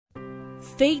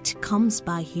Faith comes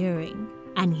by hearing,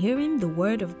 and hearing the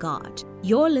Word of God.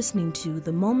 You're listening to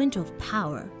The Moment of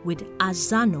Power with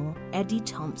Azano Eddie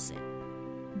Thompson.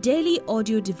 Daily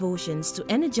audio devotions to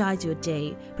energize your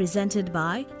day, presented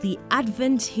by the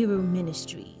Advent Hero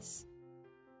Ministries.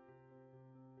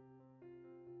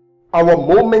 Our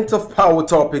Moment of Power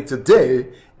topic today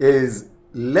is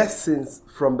Lessons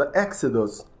from the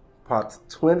Exodus, part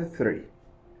 23,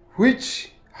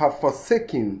 which have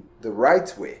forsaken the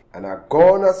right way and are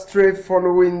gone astray,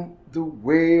 following the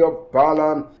way of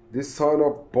Balaam, the son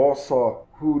of Bosor,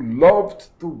 who loved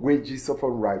the wages of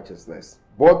unrighteousness,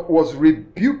 but was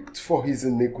rebuked for his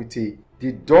iniquity.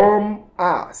 The dumb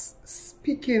ass,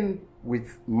 speaking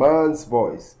with man's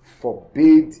voice,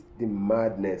 forbade the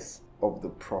madness of the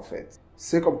prophet.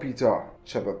 2 Peter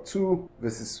chapter 2,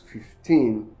 verses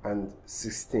 15 and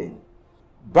 16.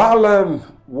 Balaam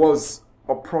was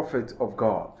a prophet of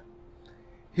God.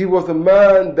 He was a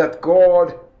man that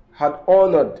God had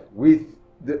honored with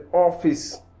the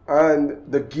office and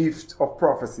the gift of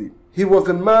prophecy. He was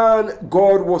a man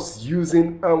God was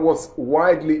using and was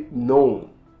widely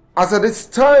known. As at this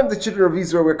time, the children of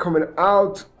Israel were coming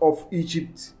out of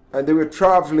Egypt and they were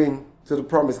traveling to the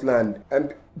promised land.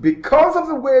 And because of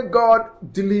the way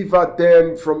God delivered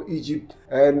them from Egypt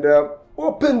and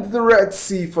opened the Red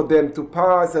Sea for them to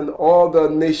pass and all the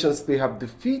nations they have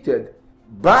defeated,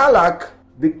 Balak,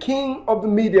 the king of the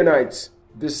Midianites,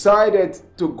 decided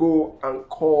to go and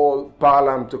call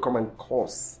Balaam to come and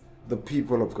curse the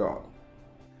people of God.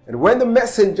 And when the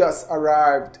messengers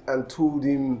arrived and told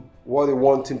him what they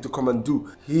want him to come and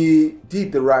do, he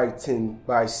did the right thing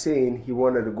by saying he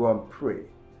wanted to go and pray.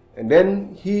 And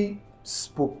then he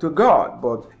spoke to God,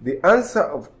 but the answer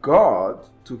of God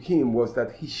to him was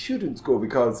that he shouldn't go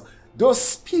because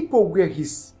those people were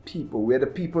his people, were the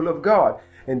people of God,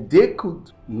 and they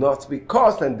could not be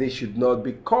cursed and they should not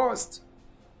be cursed.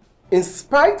 In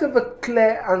spite of a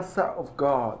clear answer of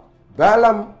God,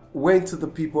 Balaam went to the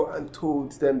people and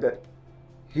told them that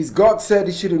his God said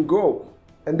he shouldn't go.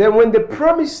 And then when they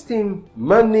promised him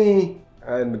money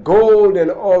and gold and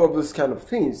all of those kind of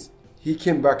things, he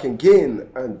came back again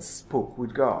and spoke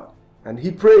with God. And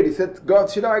he prayed. He said, God,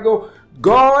 should I go?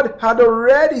 God had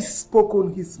already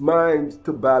spoken his mind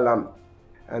to Balaam.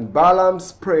 And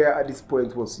Balaam's prayer at this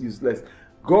point was useless.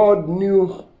 God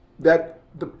knew that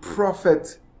the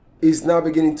prophet is now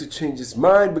beginning to change his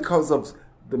mind because of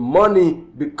the money,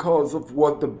 because of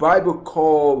what the Bible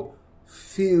called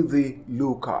filthy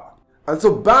lucre. And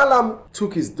so Balaam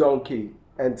took his donkey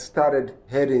and started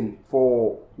heading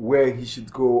for where he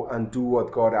should go and do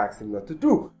what God asked him not to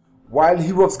do. While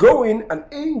he was going, an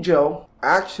angel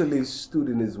actually stood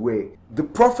in his way. The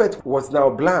prophet was now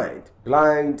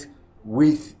blind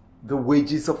with the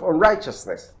wages of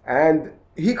unrighteousness. And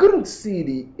he couldn't see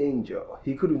the angel.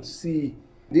 He couldn't see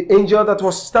the angel that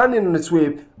was standing on its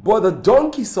way. But the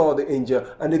donkey saw the angel.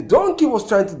 And the donkey was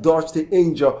trying to dodge the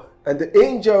angel. And the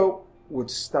angel would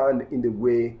stand in the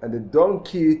way. And the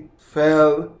donkey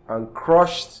fell and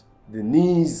crushed the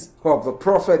knees of the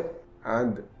prophet.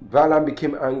 And Balaam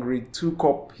became angry, took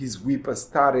up his whip and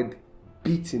started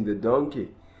beating the donkey.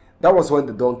 That was when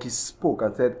the donkey spoke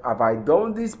and said, have I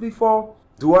done this before?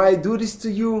 Do I do this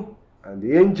to you? And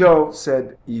the angel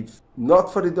said, if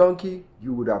not for the donkey,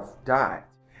 you would have died.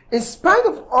 In spite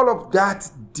of all of that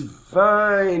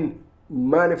divine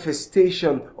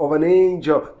manifestation of an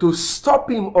angel to stop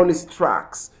him on his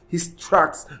tracks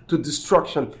to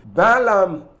destruction,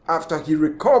 Balaam, after he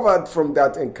recovered from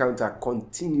that encounter,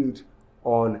 continued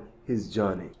on his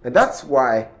journey. And that's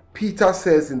why Peter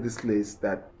says in this place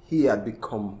that he had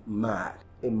become mad,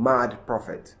 a mad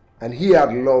prophet. And he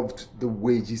had loved the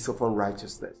wages of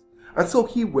unrighteousness. And so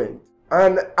he went.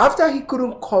 And after he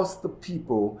couldn't curse the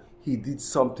people, he did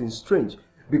something strange.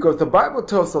 Because the Bible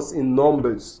tells us in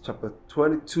Numbers chapter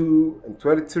 22 and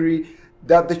 23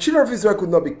 that the children of Israel could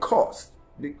not be cursed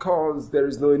because there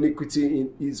is no iniquity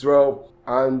in Israel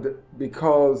and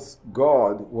because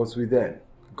God was with them.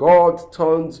 God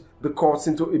turned the curse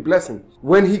into a blessing.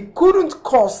 When he couldn't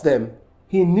curse them,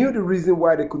 he knew the reason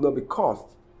why they could not be cursed.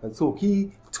 And so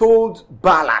he told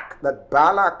Balak that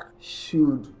Balak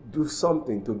should do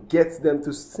something to get them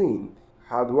to sin.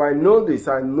 How do I know this?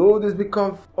 I know this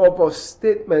because of a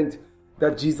statement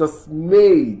that Jesus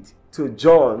made to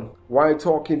John while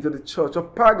talking to the church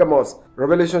of Pergamos.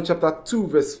 Revelation chapter 2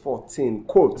 verse 14,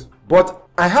 quote, but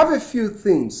I have a few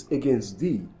things against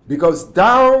thee, because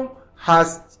thou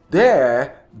hast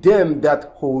there them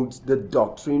that hold the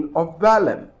doctrine of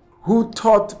Balaam, who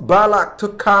taught Balak to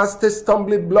cast a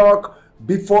stumbling block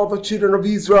before the children of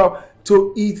Israel,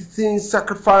 to eat things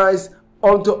sacrificed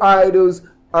unto idols,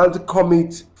 and to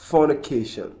commit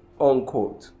fornication.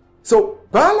 unquote. So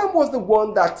Balaam was the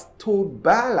one that told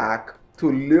Balak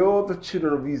to lure the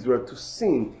children of Israel to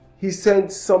sin. He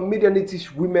sent some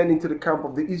Midianitish women into the camp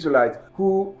of the Israelites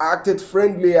who acted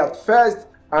friendly at first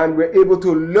and were able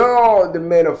to lure the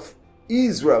men of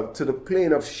Israel to the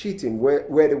plain of Shittim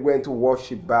where they went to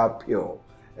worship Baal Peor.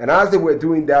 And as they were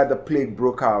doing that, the plague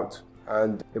broke out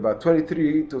and about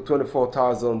 23 to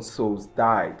 24,000 souls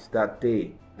died that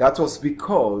day. That was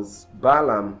because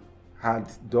Balaam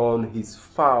had done his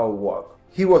foul work.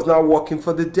 He was now working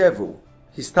for the devil.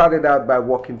 He started out by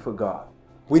working for God.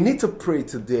 We need to pray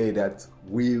today that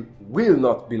we will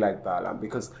not be like Balaam,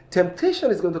 because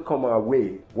temptation is going to come our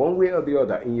way, one way or the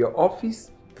other. In your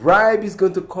office, bribe is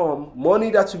going to come, money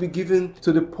that should be given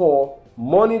to the poor,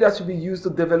 money that should be used to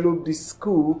develop this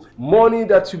school, money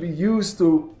that should be used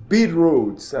to build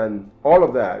roads and all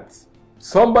of that.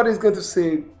 Somebody's going to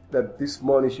say that this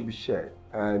money should be shared.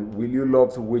 And will you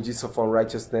love the wages of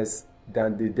unrighteousness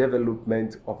than the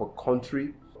development of a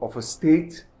country, of a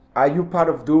state? Are you part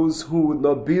of those who would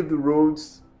not build the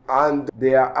roads and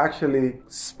they are actually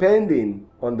spending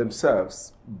on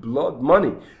themselves blood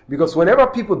money? Because whenever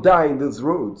people die in those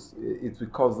roads, it's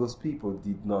because those people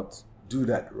did not do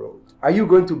that road. Are you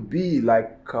going to be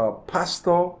like a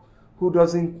pastor who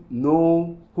doesn't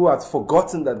know, who has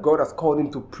forgotten that God has called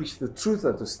him to preach the truth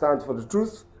and to stand for the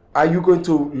truth? Are you going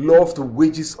to love the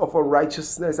wages of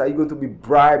unrighteousness? Are you going to be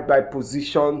bribed by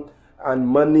position and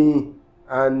money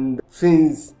and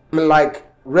things like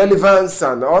relevance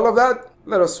and all of that?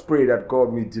 Let us pray that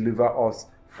God will deliver us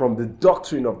from the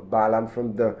doctrine of Balaam,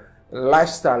 from the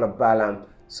lifestyle of Balaam,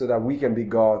 so that we can be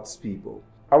God's people.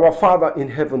 Our Father in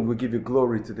heaven, we give you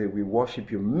glory today. We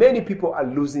worship you. Many people are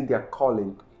losing their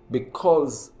calling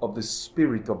because of the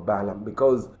spirit of Balaam,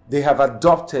 because they have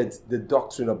adopted the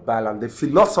doctrine of Balaam, the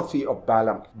philosophy of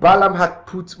Balaam. Balaam had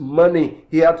put money,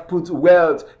 he had put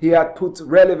wealth, he had put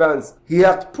relevance, he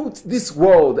had put this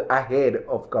world ahead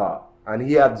of God. And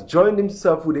he had joined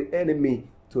himself with the enemy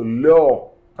to lure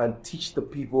and teach the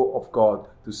people of God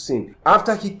to sin.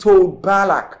 After he told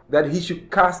Balak that he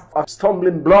should cast a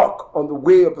stumbling block on the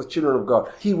way of the children of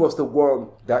God, he was the one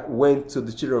that went to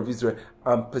the children of Israel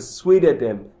and persuaded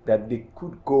them that they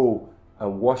could go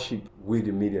and worship with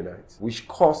the Midianites, which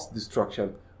caused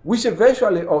destruction, which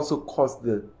eventually also caused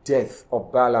the death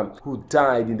of Balaam, who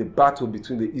died in the battle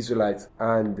between the Israelites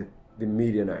and the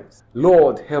Midianites.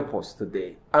 Lord, help us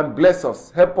today and bless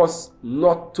us. Help us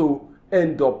not to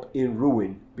end up in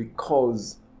ruin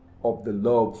because of the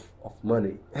love of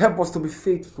money. Help us to be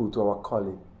faithful to our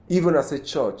calling, even as a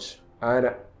church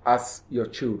and as your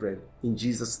children. In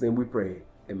Jesus' name we pray.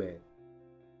 Amen.